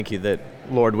Thank you that,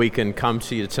 Lord, we can come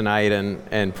to you tonight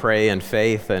and pray in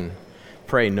faith and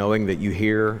pray knowing that you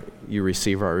hear, you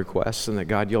receive our requests, and that,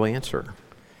 God, you'll answer.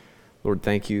 Lord,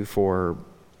 thank you for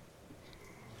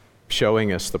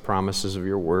showing us the promises of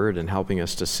your word and helping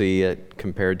us to see it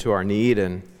compared to our need,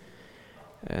 and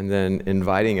then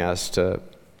inviting us to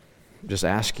just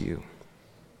ask you.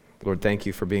 Lord, thank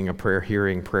you for being a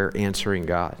prayer-hearing, prayer-answering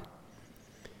God.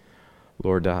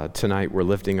 Lord, tonight we're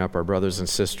lifting up our brothers and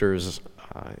sisters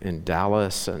in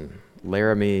Dallas and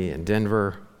Laramie and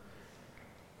Denver,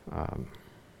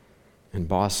 in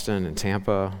Boston and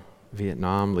Tampa,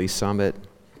 Vietnam, Lee Summit,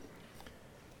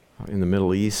 in the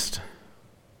Middle East.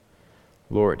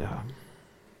 Lord,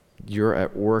 you're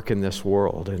at work in this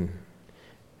world,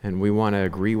 and we want to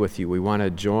agree with you. We want to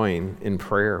join in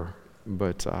prayer,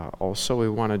 but also we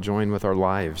want to join with our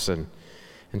lives. And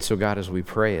so, God, as we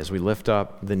pray, as we lift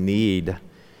up the need,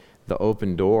 the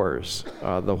open doors,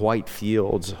 the white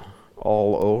fields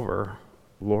all over,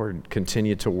 Lord,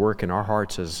 continue to work in our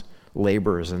hearts as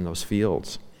laborers in those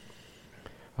fields.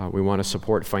 We want to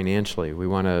support financially. We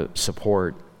want to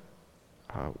support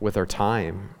with our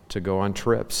time to go on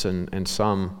trips, and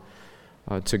some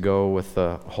to go with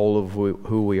the whole of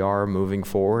who we are moving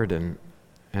forward.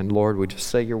 And Lord, we just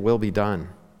say your will be done.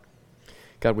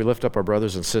 God, we lift up our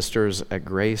brothers and sisters at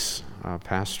Grace,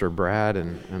 Pastor Brad,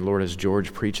 and Lord, as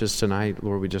George preaches tonight,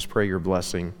 Lord, we just pray your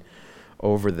blessing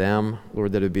over them.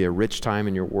 Lord, that it be a rich time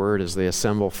in your word as they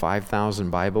assemble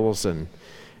 5,000 Bibles and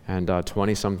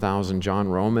 20-some thousand John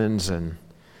Romans. And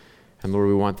Lord,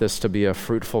 we want this to be a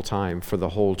fruitful time for the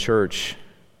whole church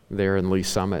there in Lee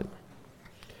Summit.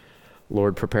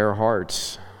 Lord, prepare our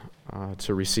hearts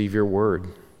to receive your word.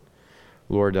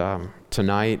 Lord,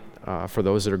 tonight, for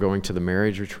those that are going to the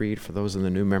marriage retreat, for those in the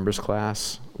new members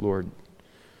class, Lord,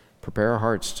 prepare our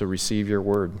hearts to receive your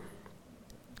word.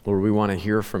 Lord, we want to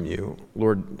hear from you.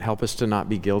 Lord, help us to not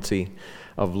be guilty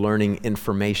of learning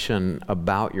information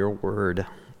about your word.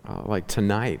 Like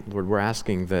tonight, Lord, we're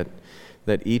asking that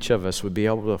each of us would be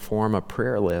able to form a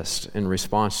prayer list in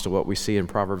response to what we see in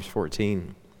Proverbs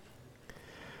 14.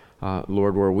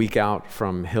 Lord, we're a week out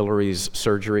from Hillary's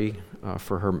surgery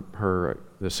for her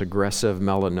this aggressive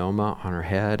melanoma on her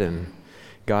head, and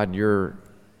God, you're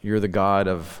the God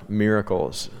of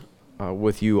miracles.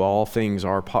 With you, all things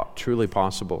are truly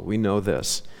possible. We know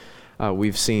this.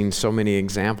 We've seen so many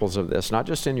examples of this, not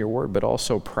just in your word, but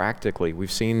also practically.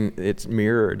 We've seen it's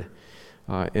mirrored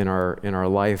in our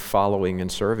life following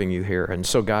and serving you here. And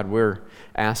so, God, we're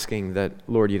asking that,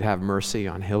 Lord, you'd have mercy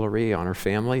on Hillary, on her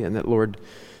family, and that, Lord,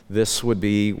 this would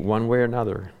be one way or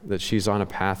another, that she's on a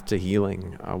path to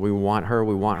healing. We want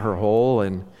her whole.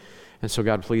 And so,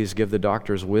 God, please give the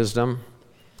doctors wisdom,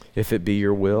 if it be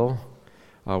your will,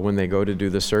 when they go to do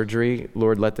the surgery.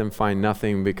 Lord, let them find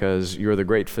nothing, because you're the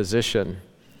great physician.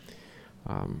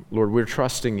 Lord, we're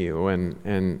trusting you,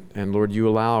 and Lord, you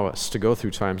allow us to go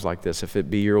through times like this. If it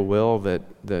be your will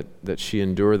that she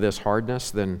endure this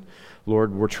hardness, then,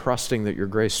 Lord, we're trusting that your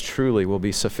grace truly will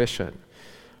be sufficient.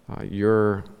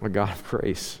 You're a God of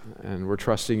grace, and we're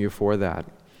trusting you for that.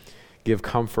 Give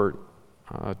comfort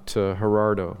to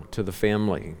Gerardo, to the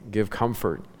family. Give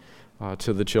comfort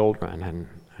to the children,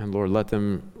 and Lord,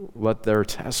 let their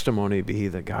testimony be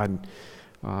that, God,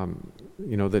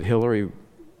 that Hillary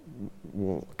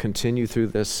will continue through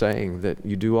this saying that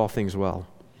you do all things well.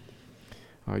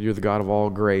 You're the God of all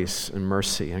grace and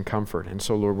mercy and comfort, and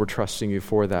so, Lord, we're trusting you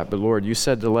for that. But, Lord, you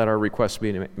said to let our requests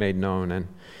be made known,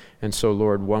 and so,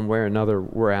 Lord, one way or another,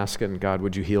 we're asking, God,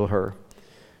 would you heal her?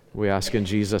 We ask in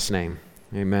Jesus' name.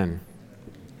 Amen.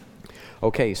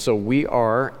 Okay, so we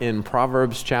are in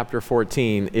Proverbs chapter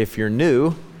 14. If you're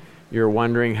new, you're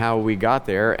wondering how we got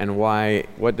there and why.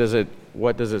 What does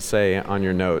it say on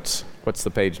your notes? What's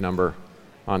the page number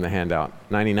on the handout?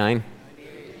 99?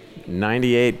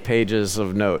 98 pages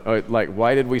of note.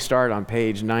 Why did we start on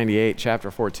page 98,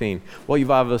 chapter 14? Well, you've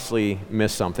obviously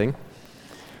missed something.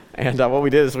 And what we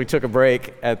did is we took a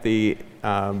break at the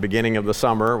beginning of the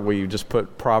summer. We just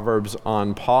put Proverbs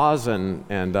on pause, and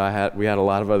we had a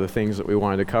lot of other things that we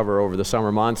wanted to cover over the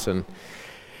summer months, and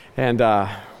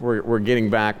we're getting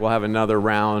back. We'll have another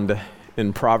round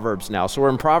in Proverbs now. So we're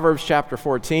in Proverbs chapter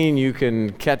 14. You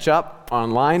can catch up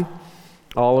online.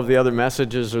 All of the other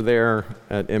messages are there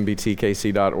at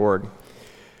mbtkc.org.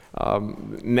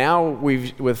 Now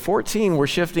with 14, we're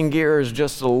shifting gears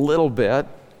just a little bit.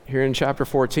 Here in chapter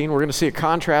 14, we're going to see a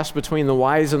contrast between the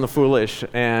wise and the foolish.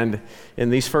 And in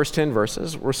these first 10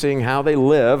 verses, we're seeing how they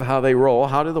live, how they roll.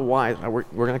 How do the wise, we're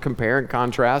going to compare and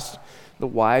contrast the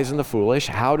wise and the foolish.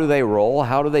 How do they roll?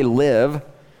 How do they live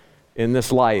in this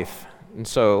life? And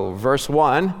so verse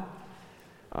 1,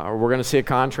 We're going to see a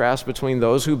contrast between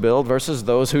those who build versus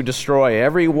those who destroy.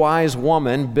 Every wise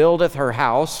woman buildeth her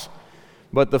house,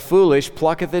 but the foolish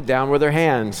plucketh it down with their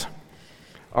hands.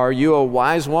 Are you a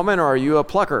wise woman or are you a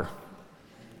plucker?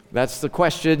 That's the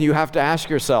question you have to ask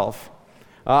yourself.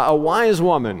 A wise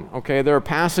woman, okay, there are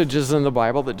passages in the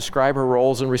Bible that describe her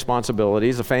roles and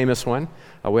responsibilities. A famous one,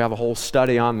 we have a whole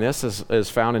study on this, is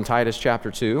found in Titus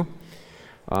chapter 2.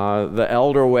 The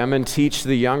elder women teach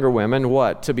the younger women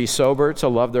what? To be sober, to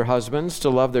love their husbands, to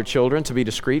love their children, to be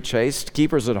discreet, chaste,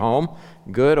 keepers at home,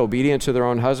 good, obedient to their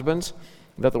own husbands,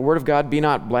 that the word of God be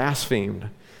not blasphemed.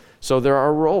 So there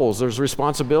are roles, there's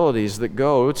responsibilities that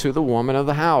go to the woman of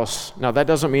the house. Now that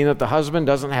doesn't mean that the husband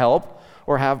doesn't help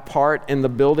or have part in the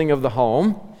building of the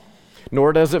home,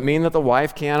 nor does it mean that the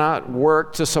wife cannot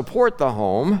work to support the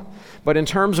home. But in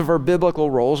terms of her biblical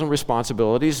roles and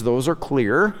responsibilities, those are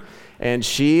clear, and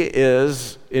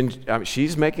she's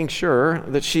making sure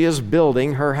that she is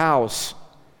building her house.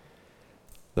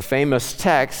 The famous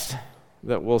text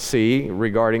that we'll see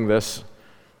regarding this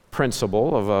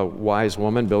principle of a wise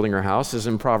woman building her house is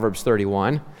in Proverbs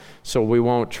 31. So we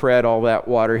won't tread all that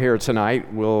water here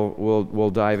tonight.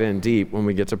 We'll dive in deep when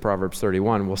we get to Proverbs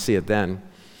 31. We'll see it then.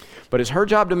 But it's her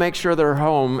job to make sure that her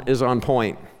home is on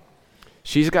point.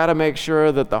 She's got to make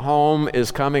sure that the home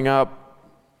is coming up,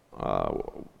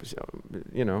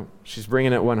 she's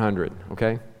bringing it 100,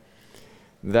 okay?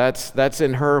 That's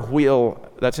in her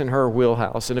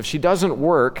wheelhouse. And if she doesn't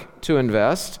work to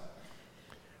invest,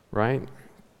 right?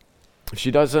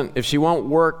 If she won't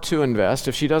work to invest,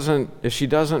 if she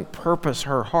doesn't purpose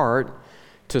her heart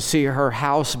to see her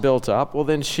house built up, well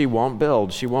then she won't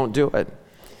build, she won't do it.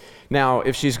 Now,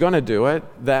 if she's going to do it,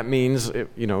 that means,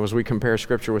 as we compare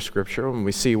Scripture with Scripture, and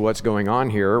we see what's going on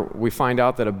here, we find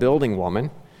out that a building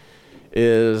woman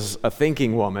is a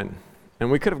thinking woman. And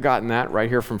we could have gotten that right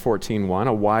here from 14:1.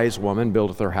 A wise woman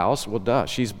buildeth her house. Well, duh,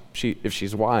 if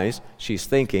she's wise, she's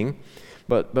thinking.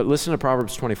 But listen to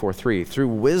Proverbs 24:3. Through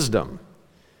wisdom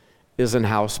is an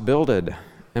house builded,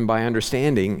 and by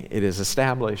understanding it is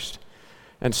established.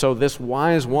 And so this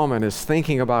wise woman is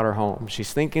thinking about her home.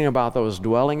 She's thinking about those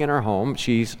dwelling in her home.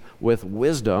 She's with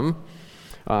wisdom.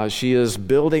 She is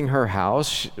building her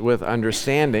house with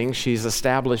understanding. She's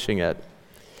establishing it.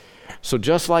 So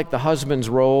just like the husband's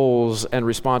roles and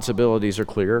responsibilities are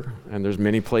clear, and there's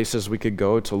many places we could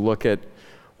go to look at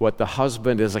what the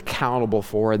husband is accountable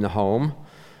for in the home.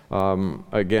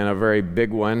 Again, a very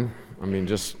big one.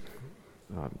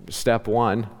 Step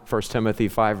 1, 1 Timothy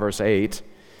 5, verse 8.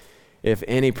 If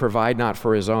any provide not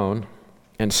for his own,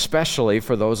 and specially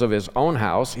for those of his own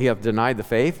house, he hath denied the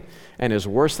faith, and is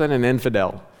worse than an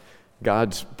infidel.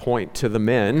 God's point to the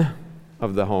men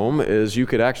of the home is you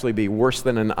could actually be worse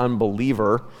than an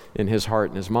unbeliever in his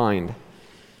heart and his mind.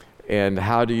 And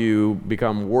how do you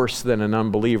become worse than an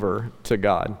unbeliever to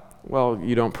God? Well,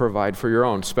 you don't provide for your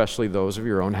own, especially those of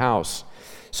your own house.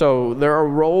 So there are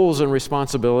roles and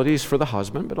responsibilities for the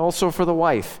husband, but also for the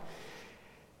wife.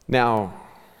 Now,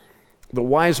 the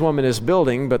wise woman is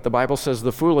building, but the Bible says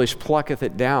the foolish plucketh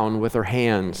it down with her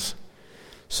hands.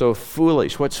 So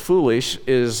foolish, what's foolish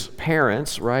is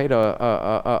parents, right?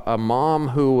 A mom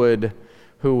who would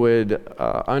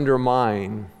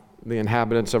undermine the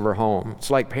inhabitants of her home.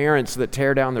 It's like parents that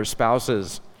tear down their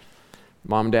spouses.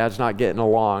 Mom and dad's not getting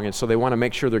along, and so they want to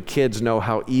make sure their kids know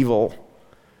how evil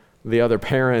the other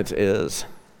parent is.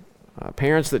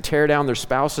 Parents that tear down their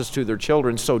spouses to their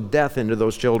children sow death into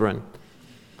those children.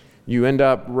 You end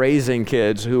up raising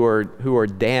kids who are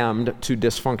damned to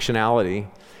dysfunctionality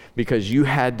because you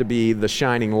had to be the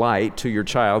shining light to your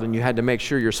child, and you had to make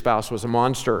sure your spouse was a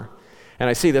monster. And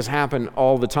I see this happen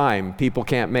all the time. People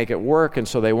can't make it work, and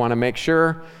so they want to make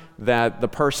sure that the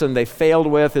person they failed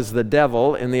with is the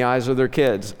devil in the eyes of their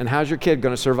kids. And how's your kid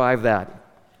going to survive that?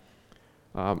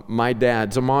 My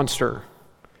dad's a monster.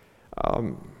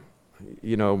 Mom,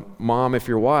 if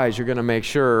you're wise, you're going to make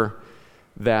sure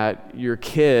that your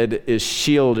kid is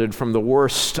shielded from the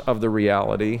worst of the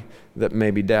reality that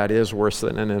maybe dad is worse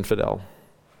than an infidel.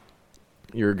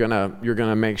 You're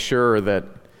gonna make sure that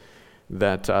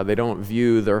they don't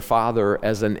view their father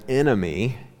as an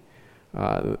enemy.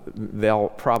 They'll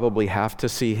probably have to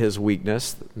see his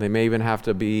weakness. They may even have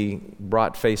to be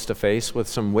brought face to face with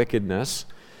some wickedness.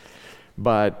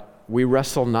 But we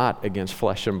wrestle not against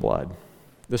flesh and blood.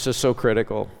 This is so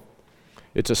critical.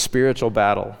 It's a spiritual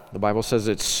battle. The Bible says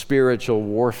it's spiritual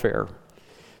warfare.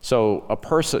 So a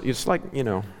person, it's like,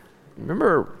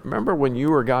 remember when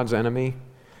you were God's enemy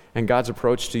and God's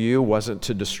approach to you wasn't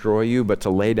to destroy you, but to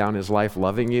lay down his life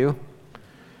loving you?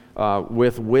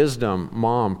 With wisdom,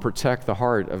 mom, protect the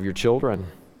heart of your children.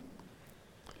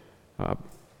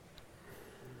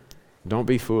 Don't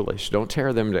be foolish. Don't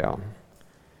tear them down.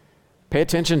 Pay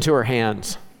attention to her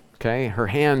hands, okay? Her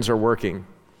hands are working.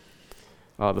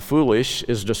 The foolish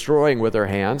is destroying with their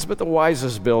hands, but the wise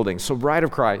is building. So bride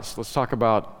of Christ, let's talk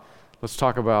about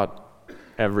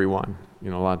everyone. A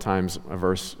lot of times a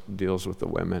verse deals with the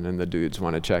women and the dudes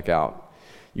want to check out.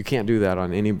 You can't do that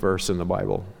on any verse in the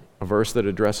Bible. A verse that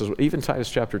addresses, even Titus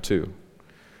chapter 2,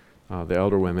 the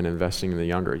elder women investing in the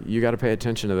younger. You got to pay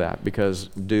attention to that because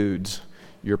dudes,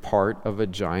 you're part of a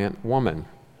giant woman.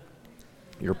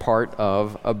 You're part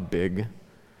of a big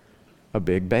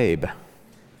babe.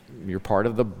 You're part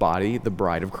of the body, the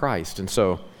bride of Christ. And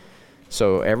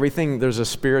so everything, there's a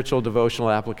spiritual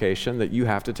devotional application that you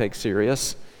have to take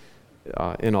serious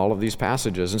in all of these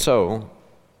passages. And so,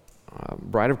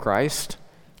 bride of Christ,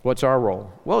 what's our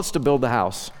role? Well, it's to build the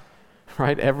house,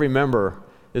 right? Every member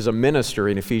is a minister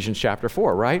in Ephesians chapter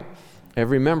 4, right?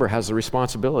 Every member has the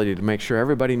responsibility to make sure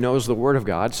everybody knows the Word of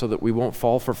God so that we won't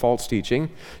fall for false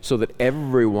teaching, so that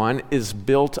everyone is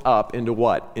built up into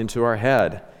what? Into our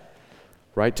head,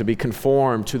 right? To be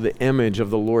conformed to the image of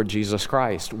the Lord Jesus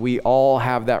Christ. We all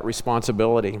have that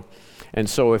responsibility. And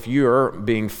so if you're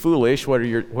being foolish, what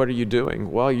are you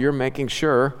doing? Well, you're making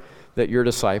sure that your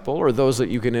disciple or those that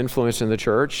you can influence in the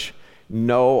church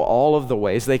know all of the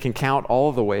ways, they can count all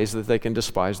of the ways that they can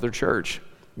despise their church.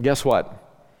 Guess what?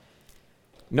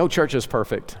 No church is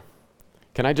perfect.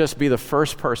 Can I just be the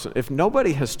first person? If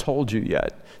nobody has told you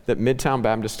yet that Midtown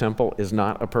Baptist Temple is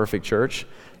not a perfect church,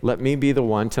 let me be the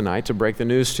one tonight to break the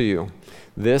news to you.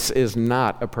 This is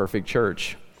not a perfect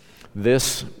church.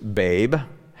 This babe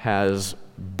has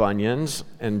bunions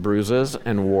and bruises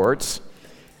and warts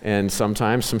and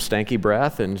sometimes some stanky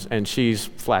breath, and she's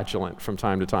flatulent from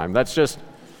time to time. This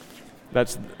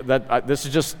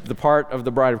is just the part of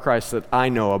the bride of Christ that I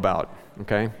know about,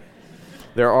 okay?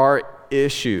 There are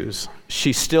issues.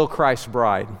 She's still Christ's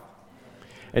bride.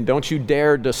 And don't you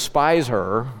dare despise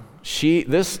her.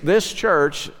 This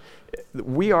church,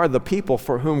 we are the people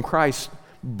for whom Christ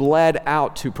bled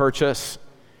out to purchase.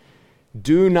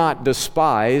 Do not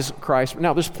despise Christ.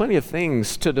 Now, there's plenty of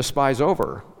things to despise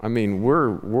over. I mean,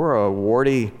 we're a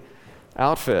warty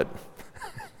outfit.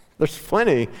 There's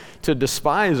plenty to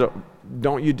despise.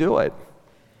 Don't you do it.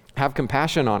 Have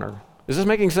compassion on her. Is this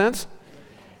making sense?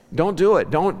 Don't do it.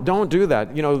 Don't do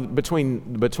that.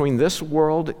 Between this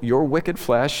world, your wicked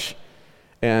flesh,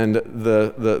 and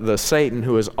the Satan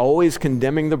who is always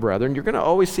condemning the brethren, you're going to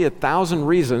always see 1,000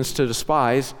 reasons to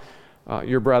despise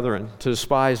your brethren, to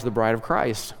despise the bride of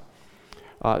Christ.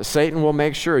 Satan will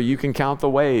make sure you can count the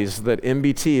ways that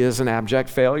MBT is an abject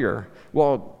failure.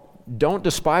 Well, don't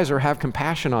despise her. Have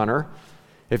compassion on her.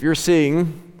 If you're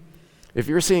seeing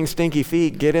stinky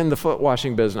feet, get in the foot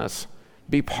washing business.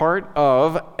 Be part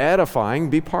of edifying,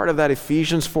 be part of that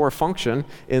Ephesians 4 function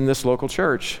in this local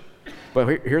church.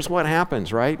 But here's what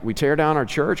happens, right? We tear down our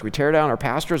church, we tear down our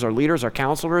pastors, our leaders, our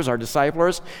counselors, our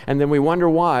disciplers, and then we wonder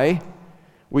why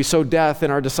we sow death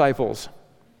in our disciples.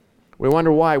 We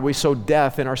wonder why we sow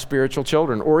death in our spiritual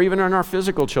children, or even in our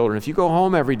physical children. If you go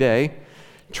home every day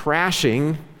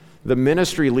trashing the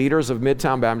ministry leaders of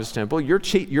Midtown Baptist Temple, you're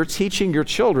teaching your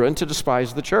children to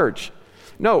despise the church.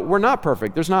 No, we're not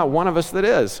perfect. There's not one of us that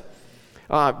is.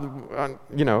 Let's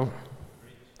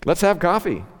have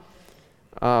coffee.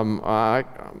 I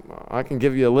can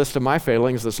give you a list of my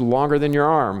failings that's longer than your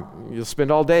arm. You'll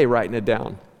spend all day writing it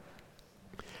down.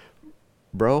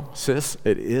 Bro, sis,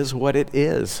 it is what it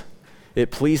is.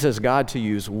 It pleases God to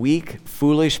use weak,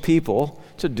 foolish people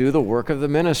to do the work of the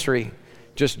ministry.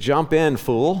 Just jump in,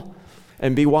 fool,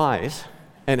 and be wise,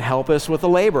 and help us with the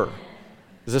labor.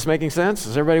 Is this making sense?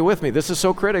 Is everybody with me? This is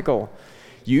so critical.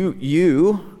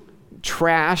 You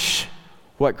trash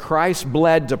what Christ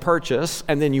bled to purchase,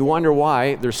 and then you wonder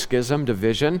why there's schism,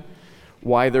 division,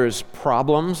 why there's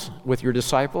problems with your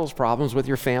disciples, problems with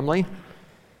your family.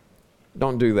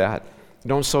 Don't do that.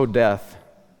 Don't sow death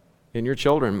in your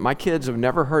children. My kids have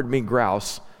never heard me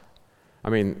grouse.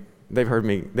 I mean, they've heard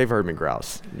me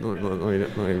grouse. Let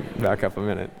me back up a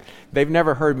minute. They've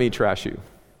never heard me trash you,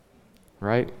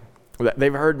 right?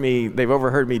 They've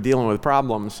overheard me dealing with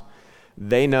problems.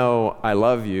 They know I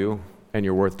love you and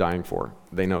you're worth dying for.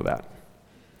 They know that.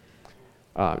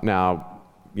 Now,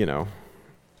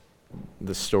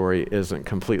 the story isn't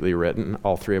completely written.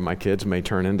 All three of my kids may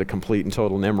turn into complete and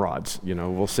total Nimrods.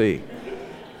 We'll see.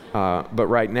 But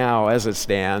right now, as it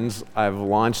stands, I've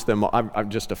launched them. I'm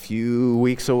just a few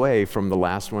weeks away from the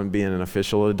last one being an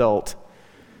official adult.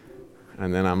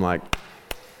 And then I'm like,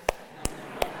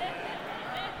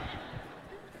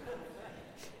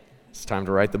 it's time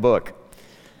to write the book.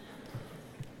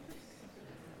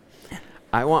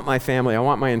 I want my family, I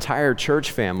want my entire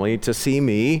church family to see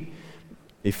me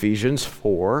Ephesians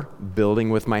 4, building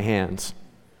with my hands.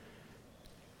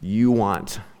 You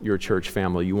want your church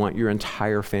family, you want your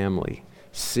entire family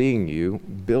seeing you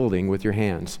building with your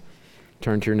hands.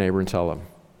 Turn to your neighbor and tell them,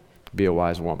 be a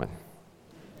wise woman.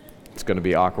 It's going to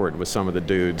be awkward with some of the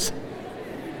dudes.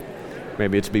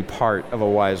 Maybe it's be part of a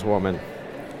wise woman.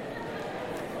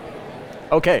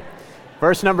 Okay,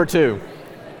 verse number 2.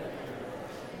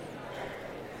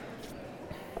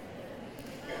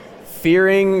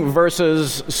 Fearing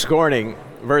versus scorning.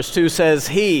 Verse 2 says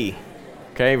he.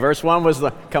 Okay, verse 1 was the,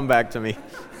 come back to me.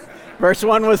 Verse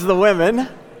 1 was the women.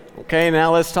 Okay,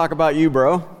 now let's talk about you,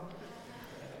 bro.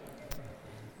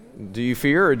 Do you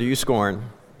fear or do you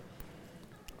scorn?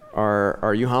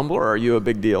 Are you humble or are you a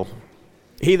big deal?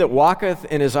 He that walketh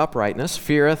in his uprightness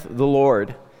feareth the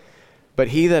Lord, but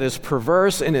he that is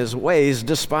perverse in his ways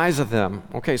despiseth him.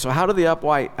 Okay, so how do the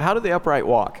upright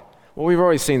walk? Well, we've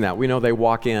already seen that. We know they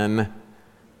walk in.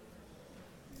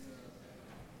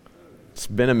 It's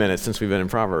been a minute since we've been in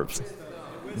Proverbs.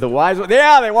 The wise,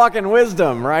 they walk in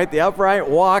wisdom, right? The upright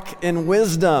walk in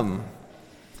wisdom.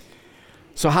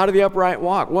 So how do the upright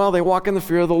walk? Well, they walk in the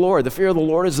fear of the Lord. The fear of the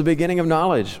Lord is the beginning of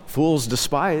knowledge. Fools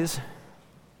despise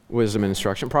wisdom and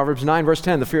instruction. Proverbs 9, verse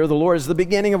 10, the fear of the Lord is the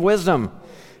beginning of wisdom,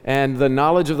 and the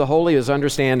knowledge of the holy is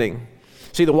understanding.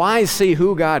 See, the wise see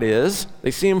who God is.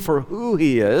 They see him for who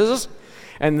he is,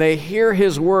 and they hear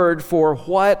his word for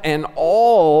what and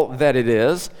all that it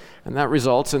is, and that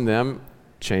results in them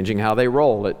changing how they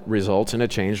roll. It results in a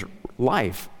changed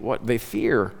life. What they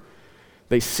fear.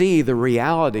 They see the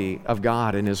reality of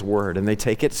God in his word, and they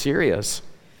take it serious.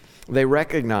 They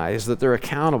recognize that they're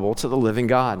accountable to the living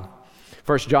God.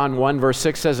 1 John 1, verse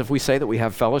 6 says, if we say that we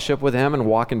have fellowship with him and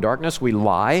walk in darkness, we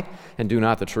lie and do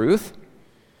not the truth.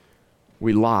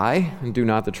 We lie and do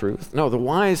not the truth. No, the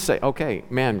wise say, okay,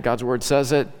 man, God's word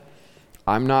says it.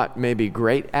 I'm not maybe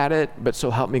great at it, but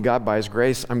so help me God by his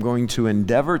grace, I'm going to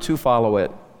endeavor to follow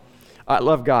it. I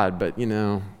love God, but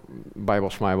Bible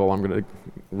schmible, I'm going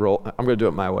to do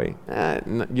it my way.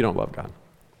 You don't love God.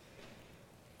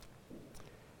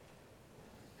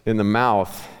 In the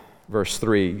mouth, verse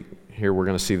 3, here we're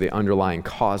going to see the underlying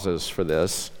causes for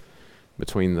this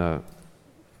between the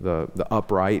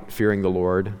upright, fearing the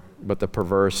Lord, but the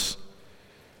perverse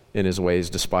in his ways,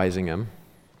 despising him.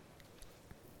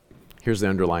 Here's the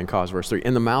underlying cause, verse 3.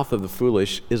 In the mouth of the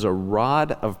foolish is a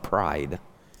rod of pride.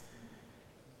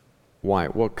 Why?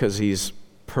 Well, because he's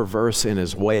perverse in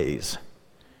his ways.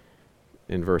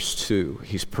 In verse 2,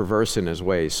 he's perverse in his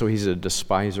ways, so he's a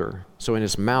despiser. So in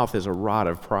his mouth is a rod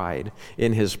of pride.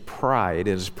 In his pride,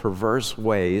 in his perverse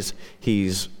ways,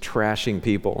 he's trashing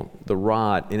people. The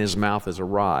rod in his mouth is a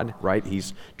rod, right?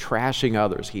 He's trashing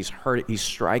others. He's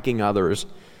striking others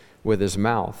with his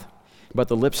mouth. But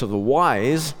the lips of the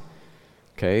wise,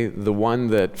 okay, the one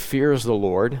that fears the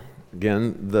Lord,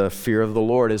 again, the fear of the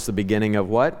Lord is the beginning of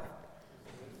what?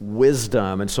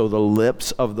 Wisdom. And so the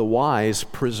lips of the wise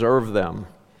preserve them.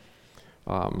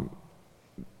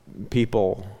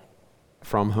 People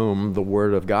from whom the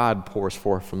word of God pours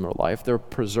forth from their life, they're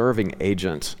preserving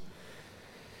agents.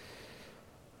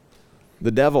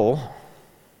 The devil,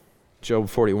 Job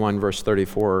 41 verse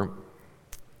 34,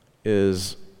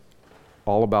 is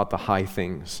all about the high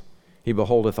things. He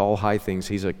beholdeth all high things.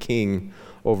 He's a king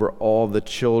over all the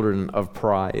children of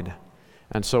pride.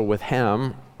 And so with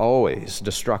him, always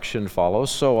destruction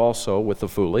follows. So also with the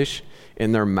foolish.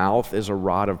 In their mouth is a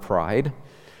rod of pride.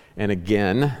 And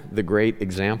again, the great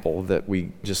example that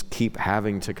we just keep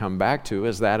having to come back to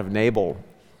is that of Nabal.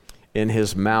 In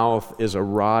his mouth is a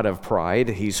rod of pride.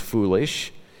 He's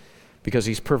foolish because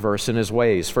he's perverse in his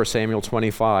ways. 1 Samuel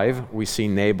 25, we see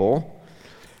Nabal.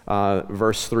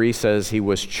 Verse 3 says he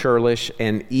was churlish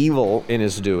and evil in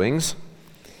his doings.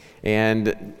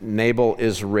 And Nabal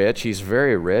is rich. He's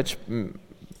very rich,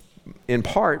 in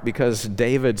part because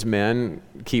David's men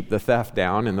keep the theft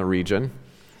down in the region.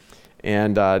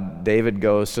 And David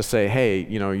goes to say, hey,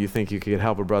 you think you could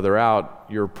help a brother out.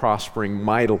 You're prospering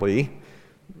mightily.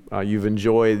 You've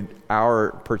enjoyed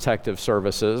our protective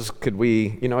services. Could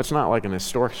we, it's not like an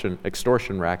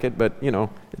extortion racket, but,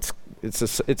 it's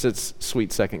its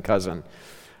sweet second cousin.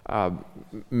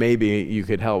 Maybe you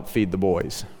could help feed the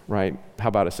boys, right? How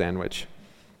about a sandwich?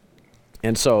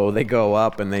 And so they go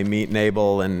up and they meet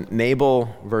Nabal, and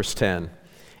Nabal, verse 10,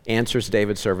 answers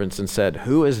David's servants and said,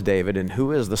 who is David and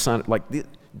who is the son?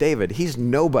 David, he's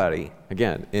nobody.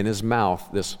 Again, in his mouth,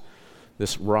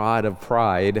 this rod of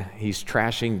pride, he's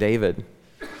trashing David.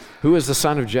 Who is the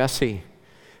son of Jesse?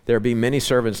 There be many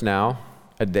servants now,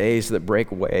 a days that break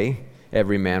away,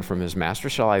 every man from his master.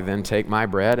 Shall I then take my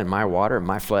bread and my water and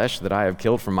my flesh that I have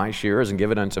killed from my shearers and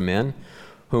give it unto men?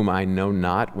 whom I know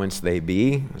not whence they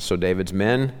be. So David's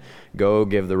men go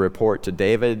give the report to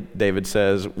David. David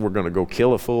says, we're going to go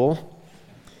kill a fool.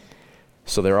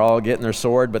 So they're all getting their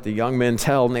sword, but the young men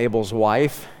tell Nabal's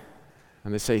wife,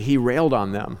 and they say, he railed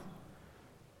on them.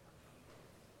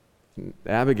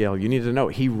 Abigail, you need to know,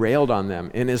 he railed on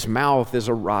them. In his mouth is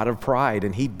a rod of pride,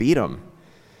 and he beat them.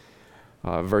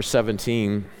 Verse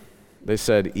 17, they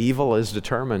said, evil is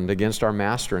determined against our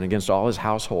master and against all his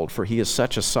household, for he is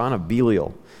such a son of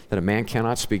Belial that a man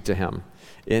cannot speak to him.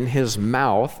 In his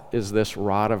mouth is this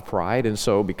rod of pride, and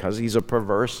so because he's a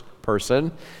perverse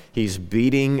person, he's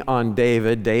beating on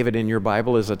David. David in your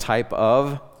Bible is a type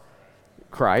of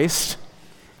Christ.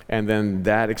 And then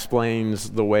that explains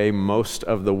the way most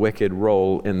of the wicked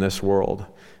roll in this world.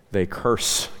 They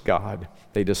curse God.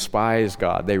 They despise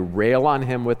God. They rail on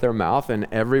him with their mouth, and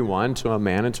everyone, to a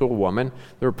man and to a woman,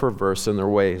 they're perverse in their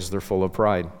ways. They're full of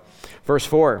pride. Verse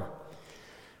 4,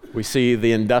 we see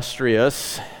the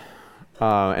industrious,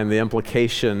 and the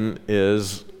implication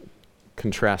is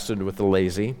contrasted with the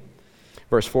lazy.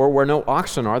 Verse 4, where no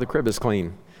oxen are, the crib is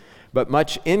clean. But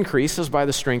much increase is by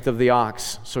the strength of the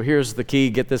ox. So here's the key,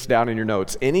 get this down in your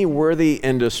notes. Any worthy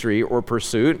industry or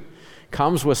pursuit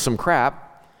comes with some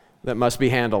crap that must be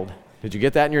handled. Did you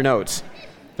get that in your notes?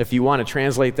 If you want to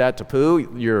translate that to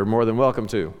poo, you're more than welcome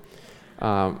to.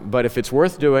 But if it's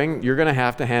worth doing, you're going to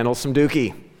have to handle some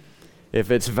dookie. If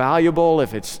it's valuable,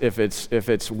 if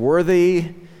it's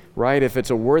worthy, right? If it's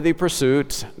a worthy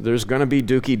pursuit, there's going to be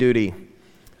dookie duty.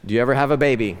 Do you ever have a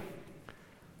baby?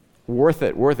 Worth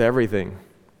it, worth everything.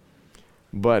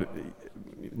 But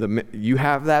you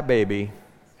have that baby,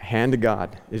 hand to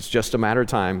God. It's just a matter of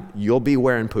time. You'll be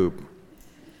wearing poop.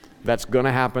 That's going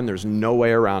to happen. There's no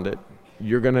way around it.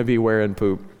 You're going to be wearing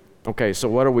poop. Okay, so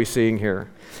what are we seeing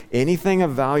here? Anything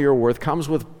of value or worth comes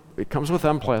with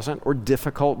unpleasant or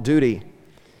difficult duty.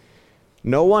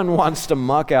 No one wants to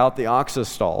muck out the ox's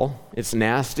stall. It's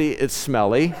nasty, it's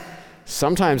smelly.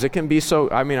 Sometimes it can be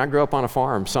I grew up on a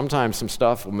farm. Sometimes some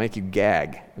stuff will make you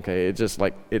gag. Okay, it's just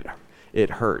like, it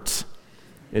hurts.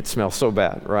 It smells so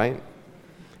bad, right?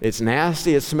 It's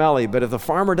nasty, it's smelly, but if the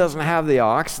farmer doesn't have the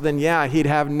ox, then yeah, he'd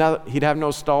have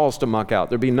no stalls to muck out.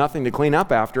 There'd be nothing to clean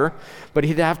up after, but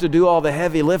he'd have to do all the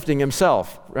heavy lifting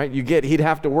himself, right? He'd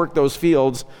have to work those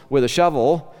fields with a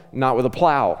shovel, not with a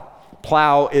plow.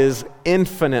 Plow is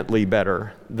infinitely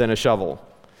better than a shovel.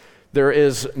 There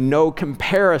is no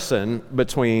comparison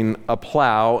between a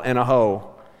plow and a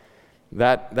hoe.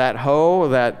 That hoe,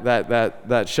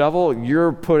 that shovel,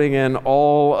 you're putting in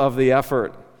all of the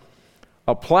effort.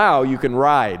 A plow you can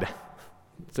ride.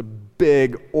 It's a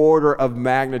big order of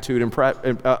magnitude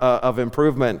of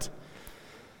improvement.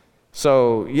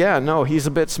 So yeah, no, he's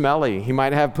a bit smelly. He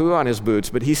might have poo on his boots,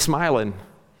 but he's smiling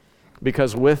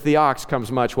because with the ox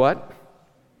comes much what?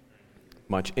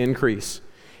 Much increase.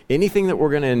 Anything that we're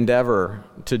going to endeavor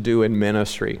to do in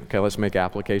ministry, okay, let's make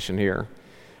application here.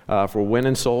 If we're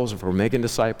winning souls, if we're making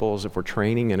disciples, if we're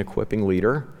training and equipping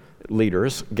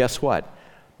leaders, guess what?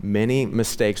 Many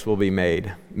mistakes will be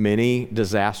made. Many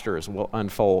disasters will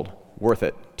unfold. Worth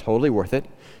it. Totally worth it.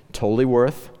 Totally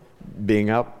worth being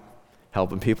up,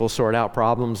 helping people sort out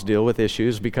problems, deal with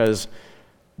issues, because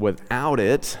without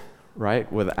it,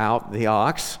 right, without the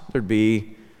ox, there'd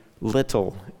be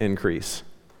little increase.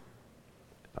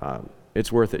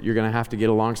 It's worth it. You're going to have to get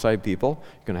alongside people.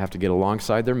 You're going to have to get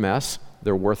alongside their mess.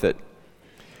 They're worth it.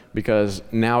 Because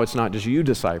now it's not just you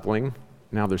discipling.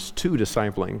 Now there's two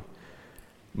discipling.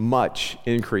 Much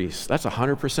increase. That's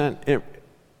 100%.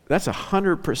 That's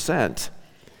 100%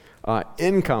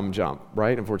 income jump,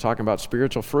 right? If we're talking about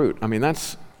spiritual fruit. I mean,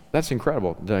 that's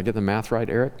incredible. Did I get the math right,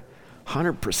 Eric?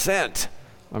 100%.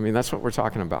 I mean, that's what we're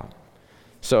talking about.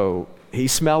 So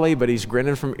he's smelly, but he's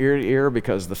grinning from ear to ear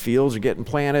because the fields are getting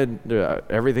planted,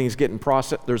 everything's getting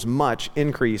processed. There's much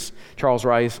increase. Charles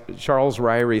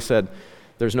Ryrie said,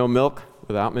 there's no milk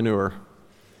without manure.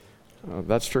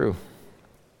 That's true.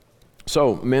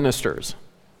 So ministers,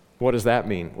 what does that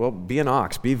mean? Well, be an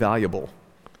ox, be valuable.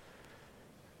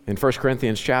 In 1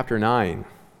 Corinthians chapter 9,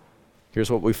 here's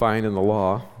what we find in the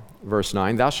law, verse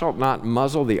 9, thou shalt not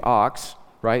muzzle the ox,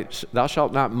 right? Thou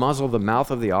shalt not muzzle the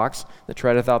mouth of the ox that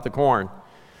treadeth out the corn.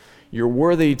 You're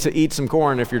worthy to eat some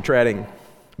corn if you're treading.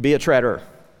 Be a treader.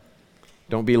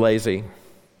 Don't be lazy.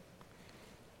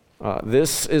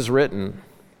 This is written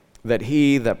that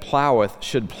he that ploweth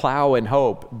should plow in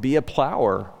hope. Be a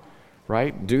plower,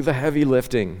 right? Do the heavy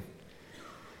lifting.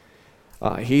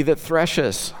 He that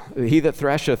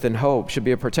thresheth in hope should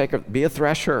be a partaker. Be a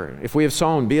thresher. If we have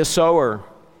sown, be a sower.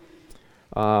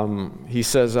 He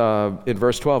says in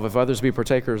verse 12, if others be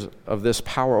partakers of this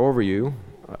power over you,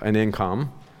 an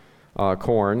income,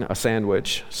 corn, a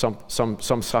sandwich, some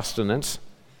sustenance.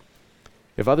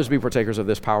 If others be partakers of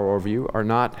this power over you, are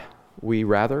not we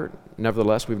rather?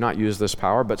 Nevertheless, we've not used this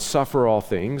power, but suffer all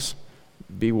things.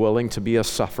 Be willing to be a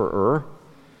sufferer,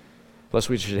 lest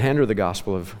we should hinder the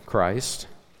gospel of Christ.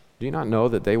 Do you not know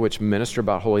that they which minister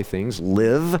about holy things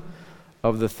live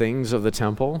of the things of the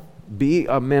temple? Be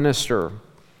a minister.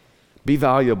 Be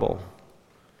valuable.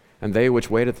 And they which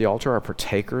wait at the altar are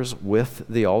partakers with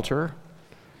the altar.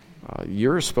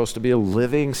 You're supposed to be a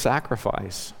living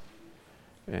sacrifice.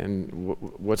 And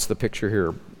what's the picture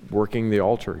here? Working the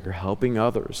altar. You're helping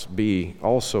others be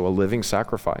also a living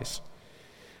sacrifice.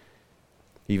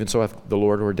 Even so hath the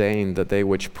Lord ordained that they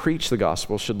which preach the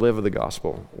gospel should live of the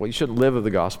gospel. Well, you shouldn't live of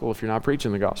the gospel if you're not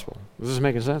preaching the gospel. Is this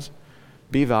making sense?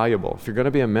 Be valuable. If you're going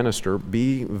to be a minister,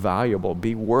 be valuable.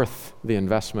 Be worth the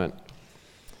investment.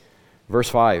 Verse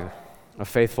 5, a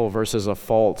faithful versus a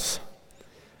false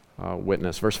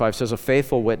witness. Verse 5 says, a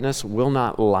faithful witness will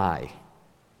not lie.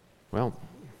 Well,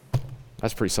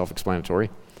 that's pretty self-explanatory.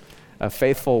 A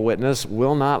faithful witness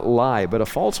will not lie, but a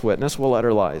false witness will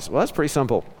utter lies. Well, that's pretty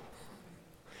simple.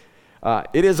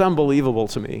 It is unbelievable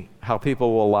to me how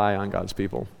people will lie on God's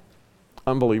people.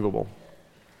 Unbelievable.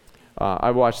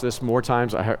 I've watched this more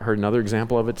times. I heard another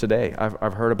example of it today.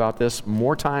 I've heard about this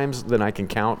more times than I can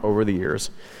count over the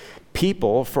years.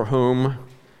 People for whom,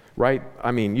 right?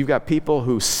 I mean, you've got people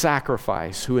who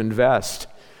sacrifice, who invest,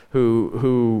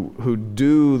 who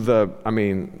do the. I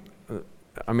mean,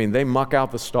 they muck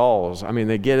out the stalls. I mean,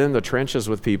 they get in the trenches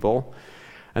with people.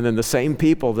 And then the same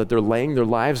people that they're laying their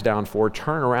lives down for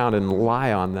turn around and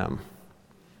lie on them.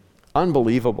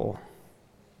 Unbelievable.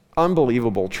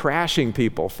 Unbelievable. Trashing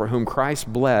people for whom Christ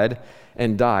bled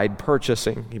and died,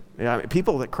 purchasing.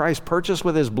 People that Christ purchased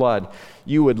with his blood,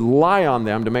 you would lie on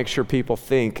them to make sure people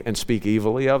think and speak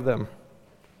evilly of them.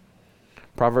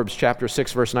 Proverbs chapter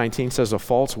 6, verse 19 says, a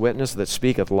false witness that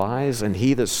speaketh lies, and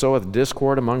he that soweth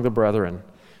discord among the brethren,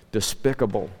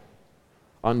 despicable,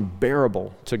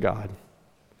 unbearable to God.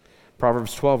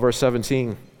 Proverbs 12, verse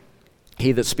 17,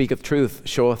 he that speaketh truth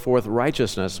showeth forth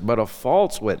righteousness, but a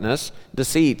false witness,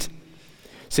 deceit.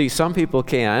 See, some people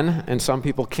can, and some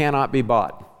people cannot be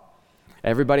bought.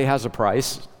 Everybody has a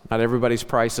price. Not everybody's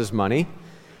price is money,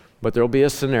 but there'll be a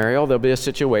scenario, there'll be a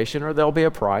situation, or there'll be a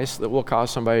price that will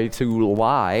cause somebody to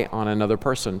lie on another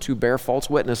person, to bear false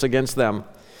witness against them.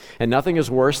 And nothing is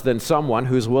worse than someone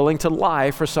who's willing to lie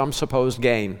for some supposed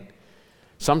gain.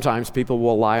 Sometimes people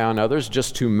will lie on others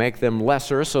just to make them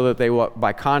lesser so that they,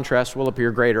 by contrast, will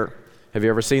appear greater. Have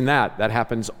you ever seen that? That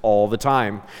happens all the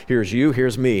time. Here's you,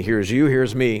 here's me. Here's you,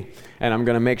 here's me. And I'm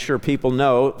going to make sure people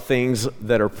know things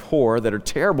that are poor, that are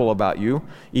terrible about you,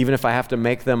 even if I have to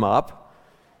make them up.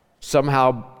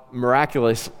 Somehow,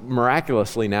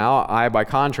 miraculously now, I, by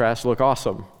contrast, look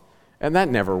awesome. And that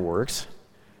never works.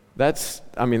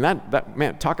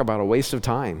 Man, talk about a waste of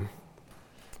time.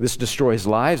 This destroys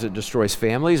lives, it destroys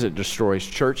families, it destroys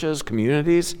churches,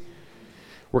 communities.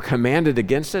 We're commanded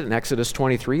against it in Exodus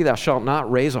 23, thou shalt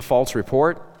not raise a false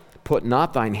report, put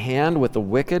not thine hand with the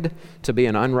wicked to be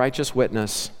an unrighteous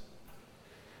witness.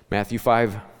 Matthew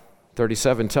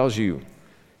 5:37 tells you,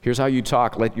 here's how you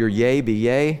talk, let your yea be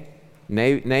yea,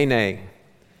 nay, nay, nay.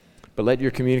 But let your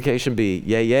communication be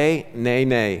yea, yea, nay,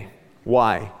 nay.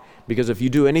 Why? Because if you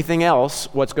do anything else,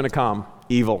 what's going to come?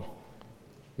 Evil.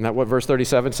 Isn't that what verse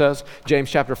 37 says? James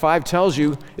chapter 5 tells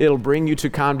you it'll bring you to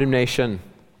condemnation.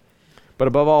 But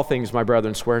above all things, my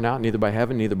brethren, swear not, neither by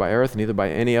heaven, neither by earth, neither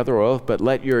by any other oath, but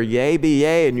let your yea be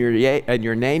yea and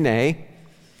your nay, nay.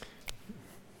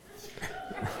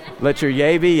 Let your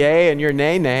yea be yea and your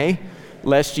nay, nay,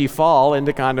 lest ye fall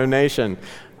into condemnation.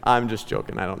 I'm just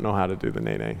joking. I don't know how to do the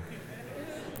nay, nay.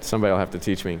 Somebody will have to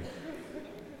teach me.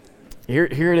 Here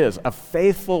it is. A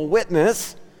faithful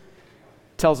witness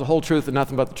tells the whole truth and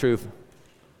nothing but the truth.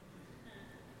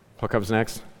 What comes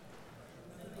next?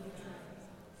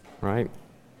 Right?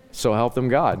 So help them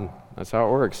God. That's how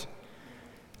it works.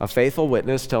 A faithful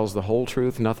witness tells the whole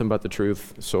truth, nothing but the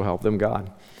truth, so help them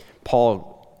God.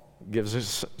 Paul gives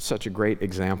us such a great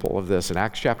example of this. In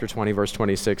Acts chapter 20, verse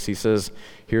 26, he says,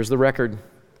 here's the record.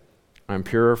 I'm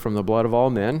pure from the blood of all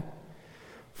men,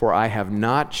 for I have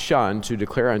not shunned to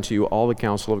declare unto you all the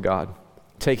counsel of God.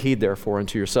 Take heed therefore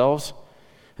unto yourselves,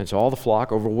 and to all the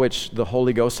flock over which the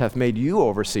Holy Ghost hath made you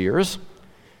overseers,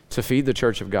 to feed the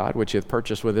church of God, which he hath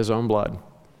purchased with his own blood.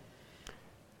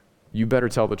 You better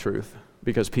tell the truth,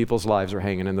 because people's lives are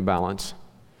hanging in the balance.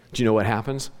 Do you know what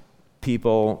happens?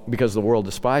 People, because the world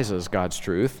despises God's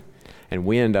truth, and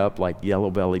we end up like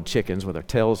yellow-bellied chickens with our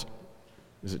tails.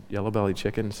 Is it yellow-bellied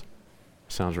chickens?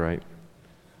 Sounds right.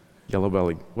 Yellow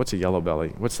belly. What's a yellow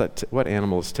belly? What's that? What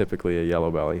animal is typically a yellow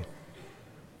belly?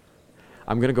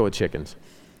 I'm going to go with chickens.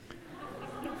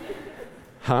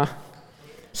 Huh?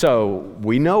 So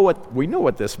we know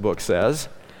what this book says.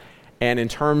 And in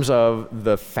terms of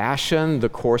the fashion, the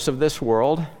course of this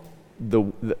world,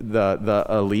 the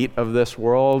elite of this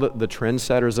world, the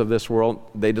trendsetters of this world,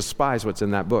 they despise what's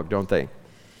in that book, don't they?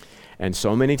 And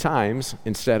so many times,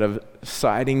 instead of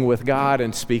siding with God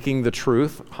and speaking the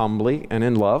truth humbly and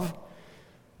in love,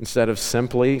 instead of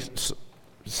simply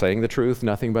saying the truth,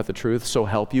 nothing but the truth, so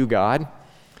help you God,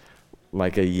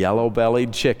 like a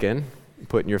yellow-bellied chicken,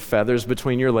 putting your feathers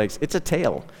between your legs. It's a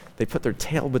tail. They put their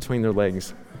tail between their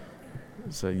legs.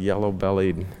 It's a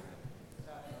yellow-bellied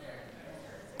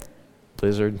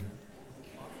lizard.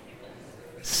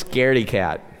 Scaredy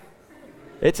cat.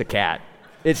 It's a cat.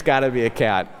 It's got to be a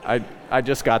cat. I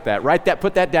just got that.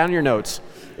 Put that down in your notes.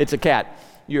 It's a cat.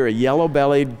 You're a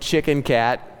yellow-bellied chicken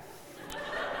cat,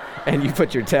 and you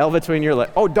put your tail between your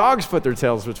legs. Oh, dogs put their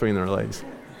tails between their legs.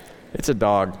 It's a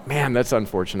dog. Man, that's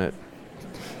unfortunate.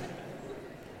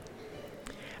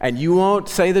 And you won't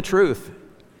say the truth.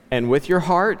 And with your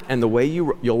heart and the way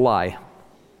you'll lie,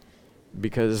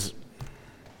 because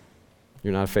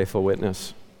you're not a faithful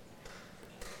witness.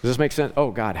 Does this make sense?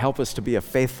 Oh, God, help us to be a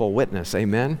faithful witness.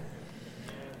 Amen?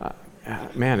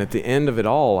 Man, at the end of it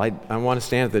all, I want to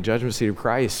stand at the judgment seat of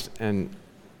Christ and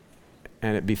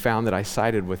it be found that I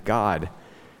sided with God,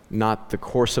 not the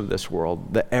course of this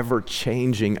world, the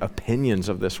ever-changing opinions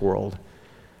of this world.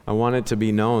 I want it to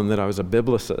be known that I was a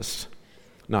biblicist,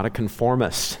 not a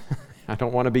conformist. I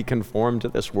don't want to be conformed to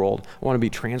this world. I want to be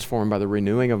transformed by the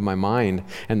renewing of my mind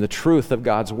and the truth of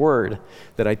God's word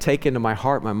that I take into my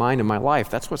heart, my mind, and my life.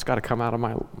 That's what's got to come out of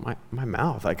my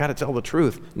mouth. I got to tell the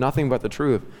truth, nothing but the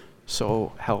truth.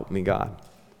 So help me God.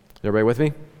 Everybody with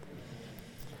me?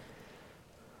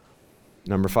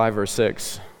 Number 5, verse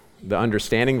 6, the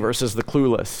understanding versus the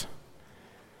clueless.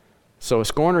 So a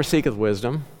scorner seeketh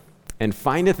wisdom and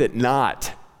findeth it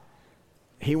not.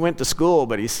 He went to school,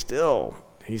 but he's still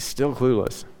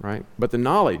clueless, right? But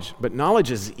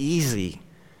knowledge is easy.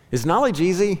 Is knowledge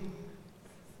easy?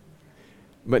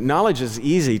 But knowledge is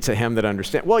easy to him that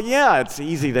understandeth. Well, yeah, it's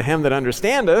easy to him that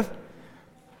understandeth.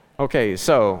 Okay,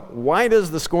 so why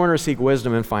does the scorner seek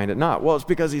wisdom and find it not? Well, it's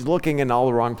because he's looking in all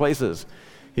the wrong places.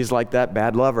 He's like that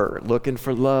bad lover, looking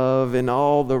for love in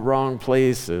all the wrong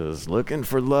places, looking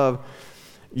for love.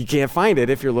 You can't find it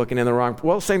if you're looking in the wrong.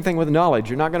 Well, same thing with knowledge.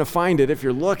 You're not going to find it if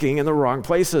you're looking in the wrong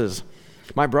places.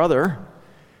 My brother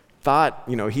thought,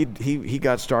 he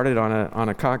got started on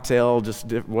a cocktail.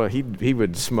 He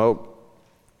would smoke,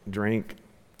 drink,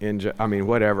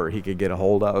 whatever he could get a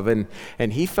hold of, and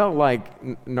he felt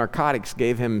like narcotics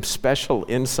gave him special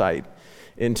insight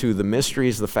into the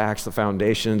mysteries, the facts, the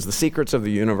foundations, the secrets of the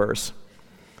universe.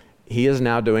 He is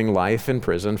now doing life in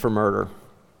prison for murder.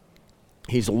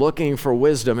 He's looking for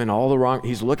wisdom in all the wrong.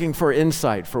 He's looking for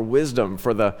insight, for wisdom,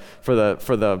 for the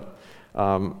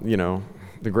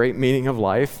great meaning of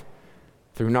life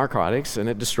through narcotics, and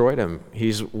it destroyed him.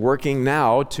 He's working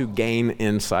now to gain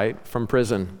insight from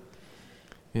prison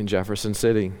in Jefferson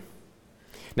City.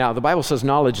 Now, the Bible says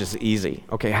knowledge is easy.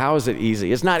 Okay, how is it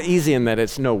easy? It's not easy in that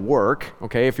it's no work.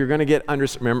 Okay, if you're going to get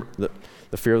remember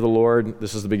the fear of the Lord,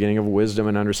 this is the beginning of wisdom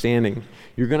and understanding.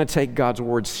 You're going to take God's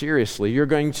word seriously. You're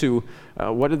going to,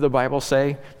 what did the Bible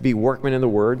say? Be workmen in the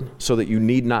word so that you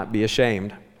need not be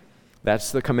ashamed.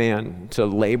 That's the command, to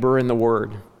labor in the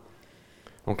word.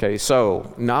 Okay,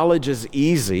 so knowledge is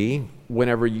easy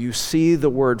whenever you see the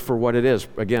word for what it is.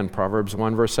 Again, Proverbs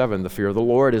 1 verse 7, the fear of the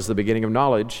Lord is the beginning of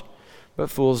knowledge, but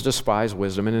fools despise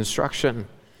wisdom and instruction.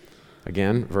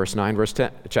 Again,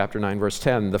 chapter 9, verse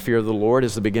 10, the fear of the Lord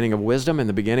is the beginning of wisdom, and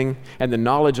the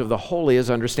knowledge of the holy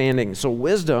is understanding. So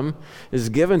wisdom is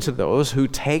given to those who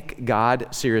take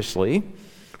God seriously.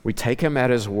 We take him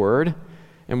at his word,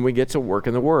 and we get to work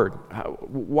in the word.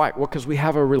 Why? Well, because we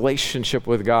have a relationship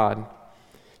with God.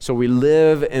 So we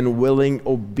live in willing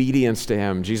obedience to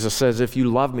him. Jesus says, if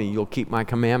you love me, you'll keep my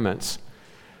commandments.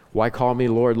 Why call me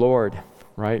Lord, Lord?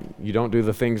 Right? You don't do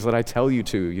the things that I tell you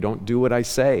to. You don't do what I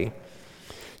say.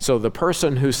 So the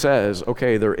person who says,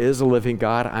 okay, there is a living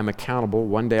God, I'm accountable,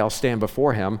 one day I'll stand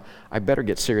before him, I better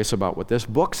get serious about what this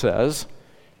book says.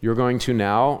 You're going to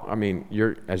now,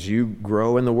 as you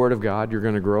grow in the Word of God, you're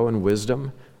going to grow in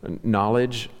wisdom,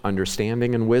 knowledge,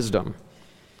 understanding, and wisdom.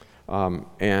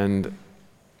 And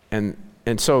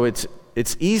so it's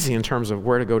easy in terms of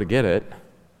where to go to get it,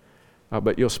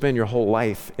 but you'll spend your whole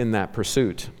life in that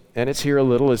pursuit. And it's here a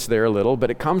little, it's there a little,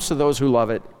 but it comes to those who love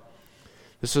it.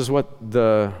 This is what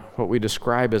we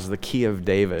describe as the key of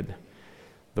David.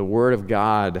 The Word of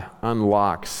God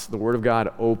unlocks. The Word of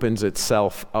God opens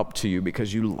itself up to you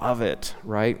because you love it,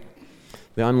 right?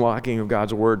 the unlocking of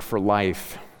God's word for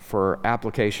life, for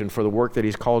application, for the work that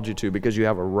he's called you to, because you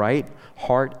have a right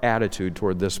heart attitude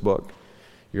toward this book.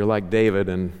 You're like David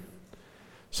in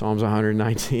Psalms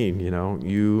 119,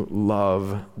 you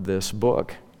love this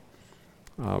book.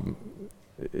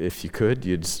 If you could,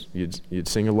 you'd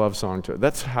sing a love song to it.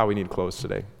 That's how we need to close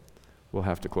today. We'll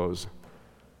have to close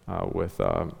with,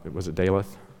 was it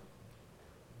Daleth?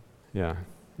 Yeah,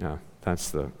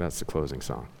 that's the closing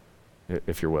song,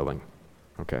 if you're willing.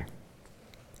 Okay.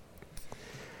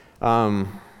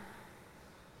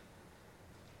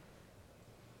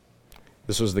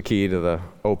 This was the key to the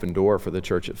open door for the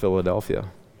church at Philadelphia.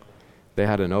 They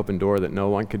had an open door that no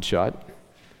one could shut.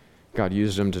 God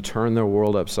used them to turn their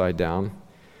world upside down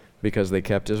because they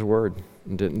kept his word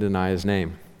and didn't deny his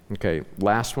name. Okay,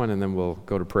 last one, and then we'll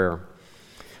go to prayer.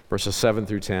 Verses 7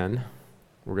 through 10,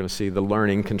 we're going to see the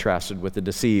learning contrasted with the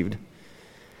deceived.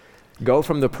 Go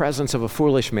from the presence of a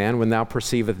foolish man when thou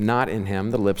perceiveth not in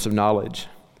him the lips of knowledge.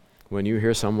 When you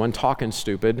hear someone talking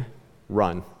stupid,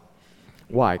 run.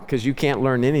 Why? Because you can't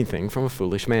learn anything from a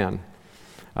foolish man.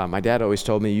 My dad always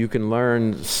told me you can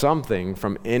learn something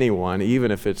from anyone,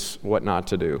 even if it's what not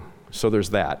to do. So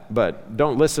there's that. But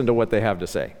don't listen to what they have to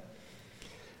say.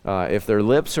 If their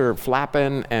lips are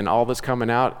flapping and all that's coming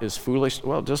out is foolish,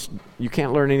 well, you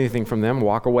can't learn anything from them.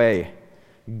 Walk away.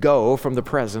 Go from the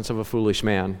presence of a foolish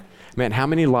man. Man, how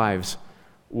many lives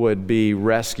would be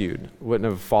rescued, wouldn't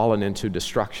have fallen into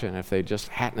destruction if they just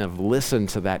hadn't have listened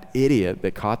to that idiot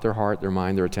that caught their heart, their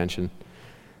mind, their attention.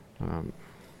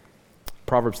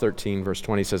 Proverbs 13, verse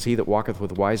 20 says, he that walketh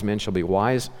with wise men shall be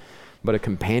wise, but a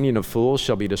companion of fools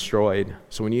shall be destroyed.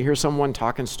 So when you hear someone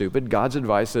talking stupid, God's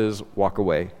advice is walk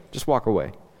away. Just walk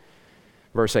away.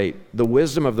 Verse 8, the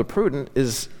wisdom of the prudent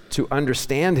is to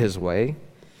understand his way,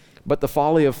 but the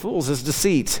folly of fools is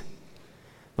deceit.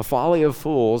 The folly of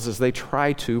fools is they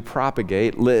try to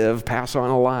propagate, live, pass on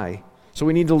a lie. So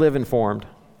we need to live informed.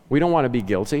 We don't want to be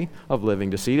guilty of living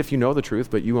deceit. If you know the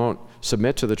truth, but you won't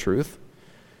submit to the truth,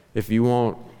 if you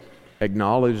won't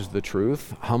acknowledge the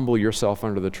truth, humble yourself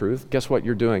under the truth, guess what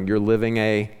you're doing? You're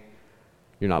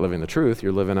not living the truth,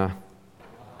 you're living a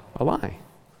lie.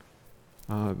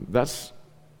 That's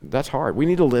hard. We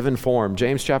need to live informed.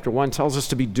 James chapter 1 tells us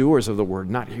to be doers of the word,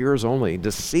 not hearers only,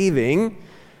 deceiving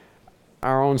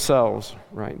our own selves,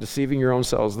 right? Deceiving your own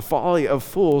selves. The folly of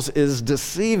fools is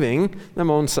deceiving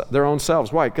their own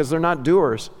selves. Why? Because they're not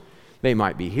doers. They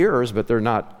might be hearers, but they're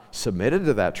not submitted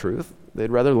to that truth.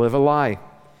 They'd rather live a lie.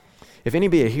 If any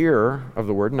be a hearer of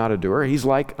the word, not a doer, he's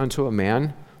like unto a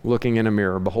man looking in a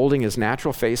mirror, beholding his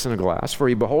natural face in a glass. For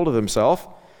he beholdeth himself,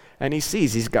 and he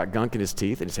sees he's got gunk in his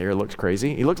teeth, and his hair looks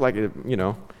crazy. He looks like,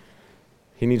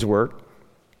 he needs work.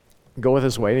 Goeth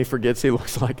his way, and he forgets he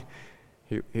looks like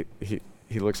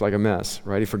he looks like a mess,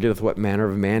 right? He forgetteth what manner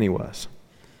of man he was.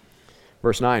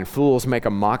 Verse 9, fools make a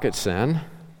mock at sin,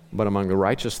 but among the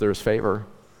righteous there is favor.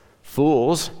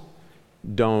 Fools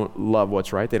don't love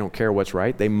what's right. They don't care what's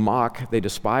right. They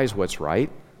despise what's right.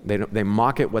 They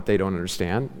mock at what they don't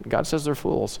understand. God says they're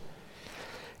fools.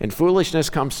 And foolishness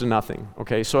comes to nothing.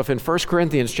 Okay, so if in 1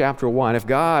 Corinthians chapter 1, if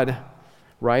God,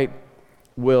 right,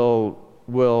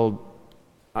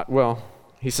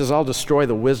 he says, I'll destroy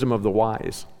the wisdom of the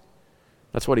wise.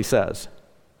 That's what he says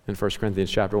in 1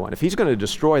 Corinthians chapter 1. If he's going to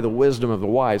destroy the wisdom of the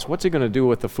wise, what's he going to do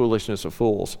with the foolishness of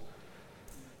fools?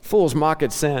 Fools mock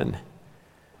at sin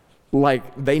like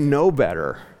they know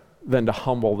better than to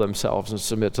humble themselves and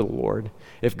submit to the Lord.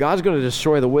 If God's going to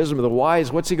destroy the wisdom of the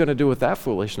wise, what's he going to do with that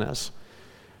foolishness?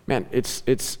 Man, it's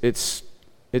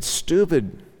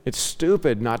stupid. It's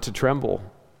stupid not to tremble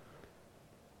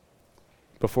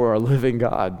before our living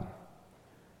God.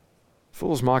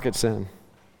 Fools mock at sin.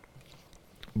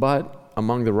 But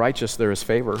among the righteous there is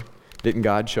favor. Didn't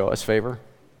God show us favor?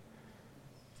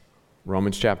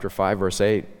 Romans chapter 5, verse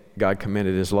 8, God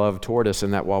commended his love toward us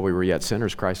in that while we were yet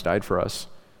sinners, Christ died for us.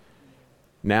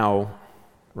 Now,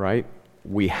 right,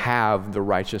 we have the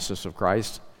righteousness of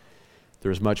Christ.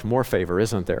 There's much more favor,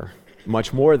 isn't there?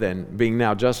 Much more than being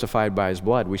now justified by his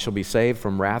blood. We shall be saved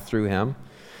from wrath through him.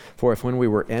 For if when we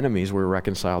were enemies, we were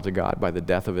reconciled to God by the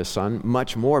death of his Son,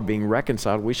 much more being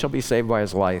reconciled, we shall be saved by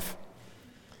his life.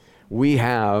 We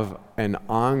have an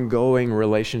ongoing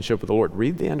relationship with the Lord.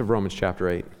 Read the end of Romans chapter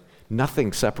 8.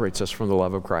 Nothing separates us from the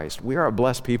love of Christ. We are a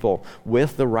blessed people.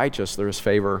 With the righteous, there is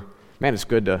favor. Man, it's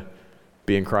good to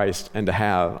be in Christ and to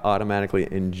automatically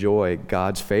enjoy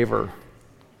God's favor.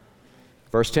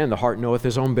 Verse 10, the heart knoweth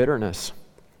his own bitterness,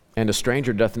 and a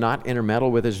stranger doth not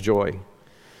intermeddle with his joy.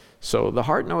 So the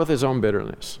heart knoweth his own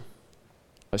bitterness.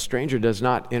 A stranger does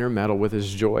not intermeddle with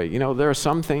his joy. There are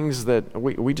some things that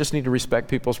we just need to respect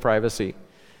people's privacy.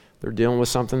 They're dealing with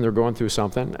something, they're going through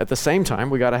something. At the same time,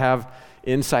 we got to have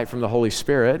insight from the Holy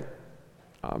Spirit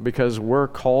because we're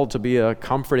called to be a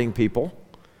comforting people.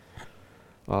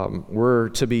 We're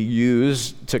to be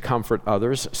used to comfort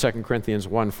others. 2 Corinthians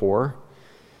 1:4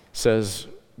 says,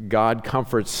 God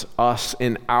comforts us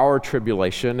in our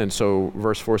tribulation. And so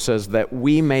verse 4 says that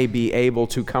we may be able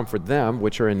to comfort them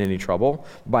which are in any trouble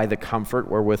by the comfort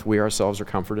wherewith we ourselves are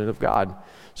comforted of God.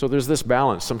 So there's this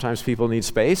balance. Sometimes people need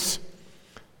space.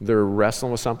 They're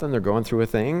wrestling with something. They're going through a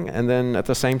thing. And then at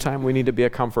the same time, we need to be a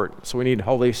comfort. So we need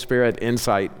Holy Spirit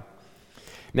insight.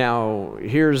 Now,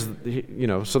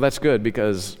 so that's good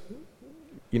because,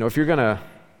 if you're going to,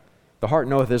 the heart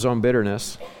knoweth his own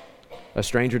bitterness. A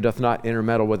stranger doth not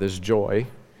intermeddle with his joy.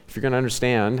 If you're going to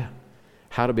understand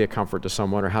how to be a comfort to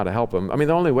someone or how to help them,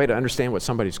 the only way to understand what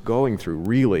somebody's going through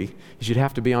really is you'd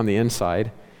have to be on the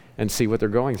inside and see what they're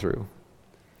going through.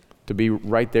 To be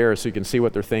right there so you can see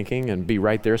what they're thinking and be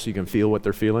right there so you can feel what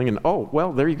they're feeling. And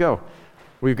there you go.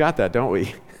 We've got that, don't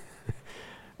we?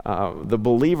 The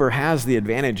believer has the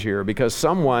advantage here because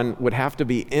someone would have to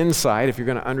be inside if you're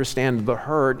going to understand the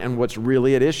hurt and what's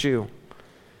really at issue.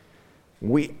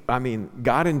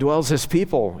 God indwells his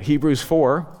people. Hebrews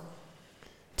 4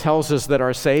 tells us that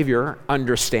our Savior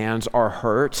understands our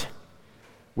hurt.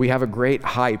 We have a great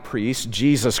high priest,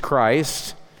 Jesus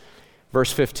Christ.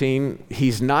 Verse 15,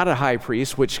 he's not a high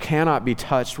priest which cannot be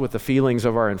touched with the feelings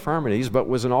of our infirmities, but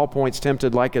was in all points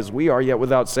tempted like as we are, yet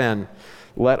without sin.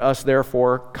 Let us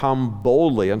therefore come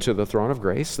boldly unto the throne of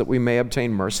grace, that we may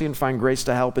obtain mercy and find grace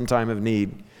to help in time of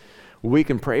need. We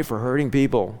can pray for hurting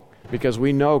people because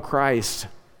we know Christ.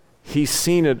 He's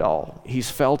seen it all. He's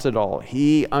felt it all.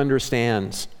 He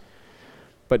understands.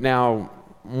 But now,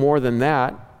 more than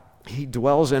that, he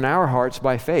dwells in our hearts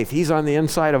by faith. He's on the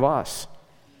inside of us.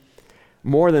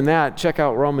 More than that, check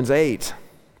out Romans 8.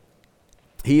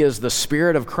 He is the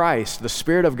Spirit of Christ, the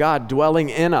Spirit of God dwelling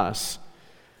in us.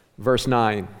 Verse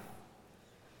 9.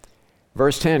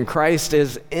 Verse 10, Christ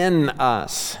is in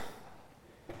us.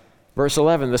 Verse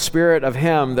 11, the Spirit of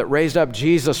him that raised up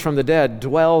Jesus from the dead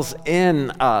dwells in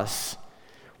us.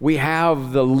 We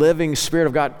have the living Spirit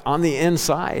of God on the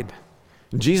inside.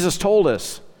 Jesus told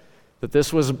us that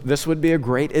this would be a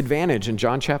great advantage in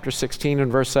John chapter 16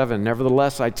 and verse 7.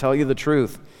 Nevertheless, I tell you the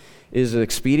truth. It is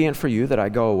expedient for you that I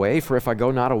go away, for if I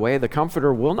go not away, the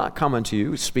Comforter will not come unto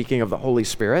you, speaking of the Holy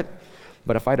Spirit.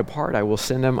 But if I depart, I will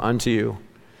send him unto you.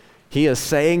 He is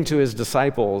saying to his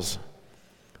disciples,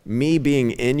 me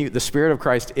being in you, the Spirit of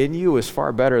Christ in you is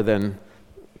far better than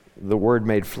the Word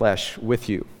made flesh with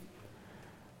you.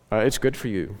 It's good for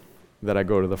you that I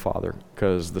go to the Father,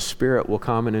 because the Spirit will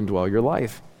come and indwell your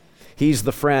life. He's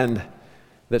the friend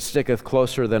that sticketh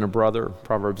closer than a brother,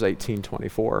 Proverbs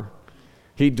 18:24.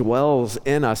 He dwells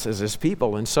in us as his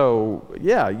people. And so,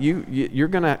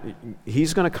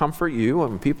 he's gonna comfort you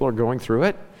when people are going through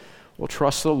it. We'll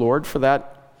trust the Lord for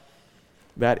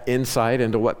that insight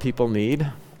into what people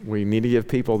need. We need to give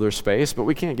people their space, but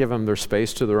we can't give them their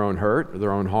space to their own hurt or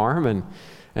their own harm.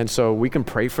 And so we can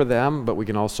pray for them, but we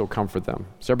can also comfort them.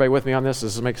 Is everybody with me on this?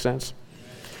 Does this make sense?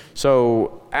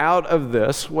 So out of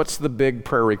this, what's the big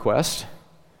prayer request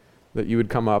that you would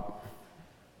come up,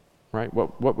 right?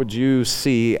 What would you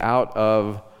see out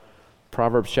of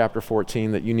Proverbs chapter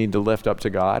 14 that you need to lift up to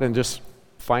God? And just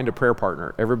find a prayer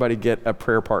partner. Everybody get a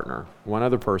prayer partner, one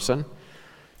other person.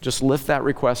 Just lift that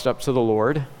request up to the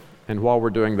Lord. And while we're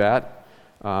doing that,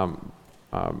 Brian's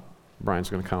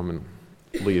going to come and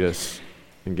lead us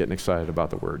in getting excited about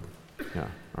the Word. Yeah,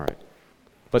 all right.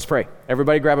 Let's pray.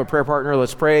 Everybody grab a prayer partner.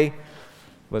 Let's pray.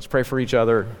 Let's pray for each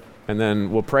other. And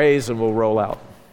then we'll praise and we'll roll out.